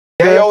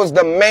Yayo is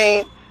the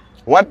main.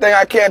 One thing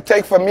I can't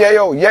take from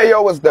Yayo,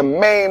 Yayo is the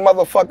main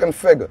motherfucking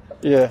figure.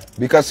 Yeah.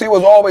 Because he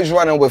was always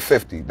running with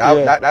 50.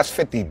 That's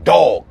 50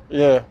 dog.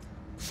 Yeah.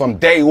 From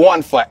day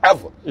one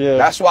forever. Yeah.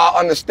 That's why I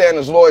understand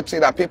his loyalty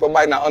that people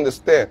might not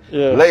understand.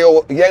 Yeah.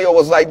 Yayo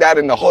was like that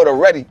in the hood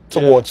already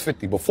towards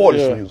 50 before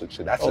this music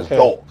shit. That's his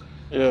dog.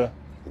 Yeah.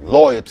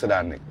 Loyal to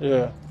that nigga.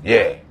 Yeah.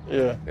 Yeah.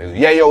 Yeah.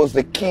 Yayo is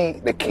the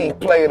key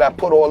player that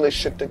put all this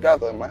shit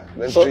together, man.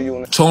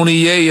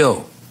 Tony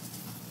Yayo.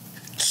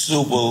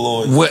 Super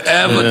loyal.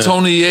 Wherever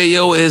Tony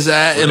Yayo is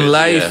at in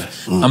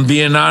life, I'm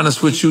being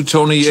honest with you,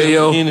 Tony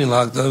Yayo. He ain't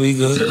locked up, he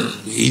good.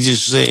 He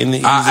just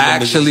saying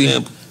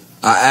I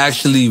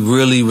actually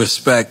really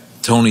respect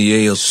Tony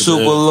Yayo.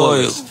 Super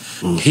loyal.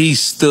 He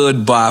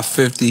stood by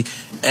 50.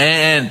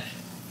 And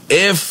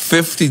if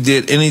 50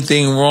 did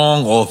anything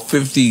wrong or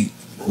 50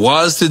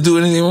 was to do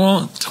anything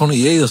wrong, Tony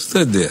Yayo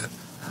stood there.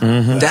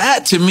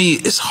 That to me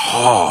is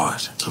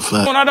hard.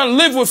 I done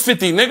lived with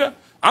 50, nigga.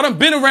 I done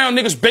been around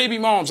niggas' baby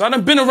moms. I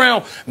done been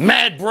around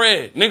mad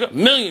bread, nigga.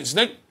 Millions,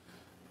 nigga.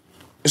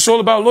 It's all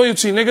about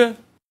loyalty, nigga.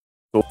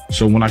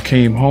 So when I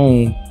came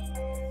home,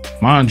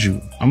 mind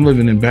you, I'm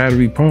living in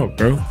Battery Park,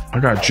 bro.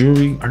 I got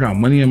jewelry, I got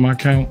money in my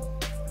account.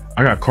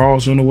 I got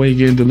cars on the way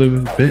getting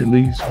delivered,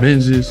 Bentleys,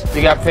 Benzes.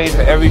 We got paid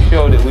for every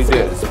show that we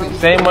did.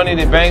 Same money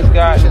that Banks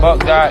got, Buck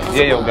got,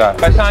 Yayo got.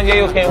 By the time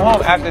Yayo came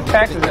home, after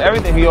taxes and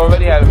everything, he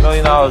already had $1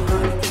 million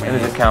in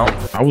his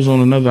account. I was on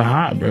another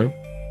high, bro.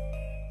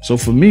 So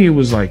for me, it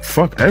was like,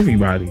 fuck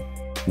everybody.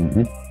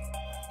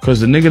 Because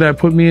the nigga that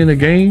put me in the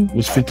game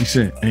was 50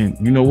 Cent. And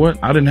you know what?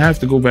 I didn't have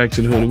to go back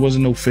to the hood. It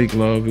wasn't no fake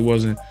love. It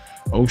wasn't,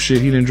 oh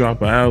shit, he didn't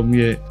drop an album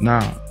yet.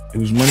 Nah, it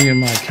was money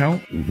in my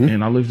account.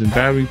 And I lived in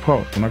Battery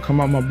Park. When I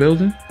come out my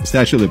building,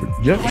 Statue of Liberty.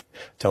 Yep.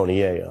 Tony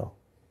Yayo.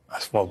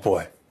 That's my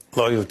boy.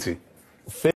 Loyalty.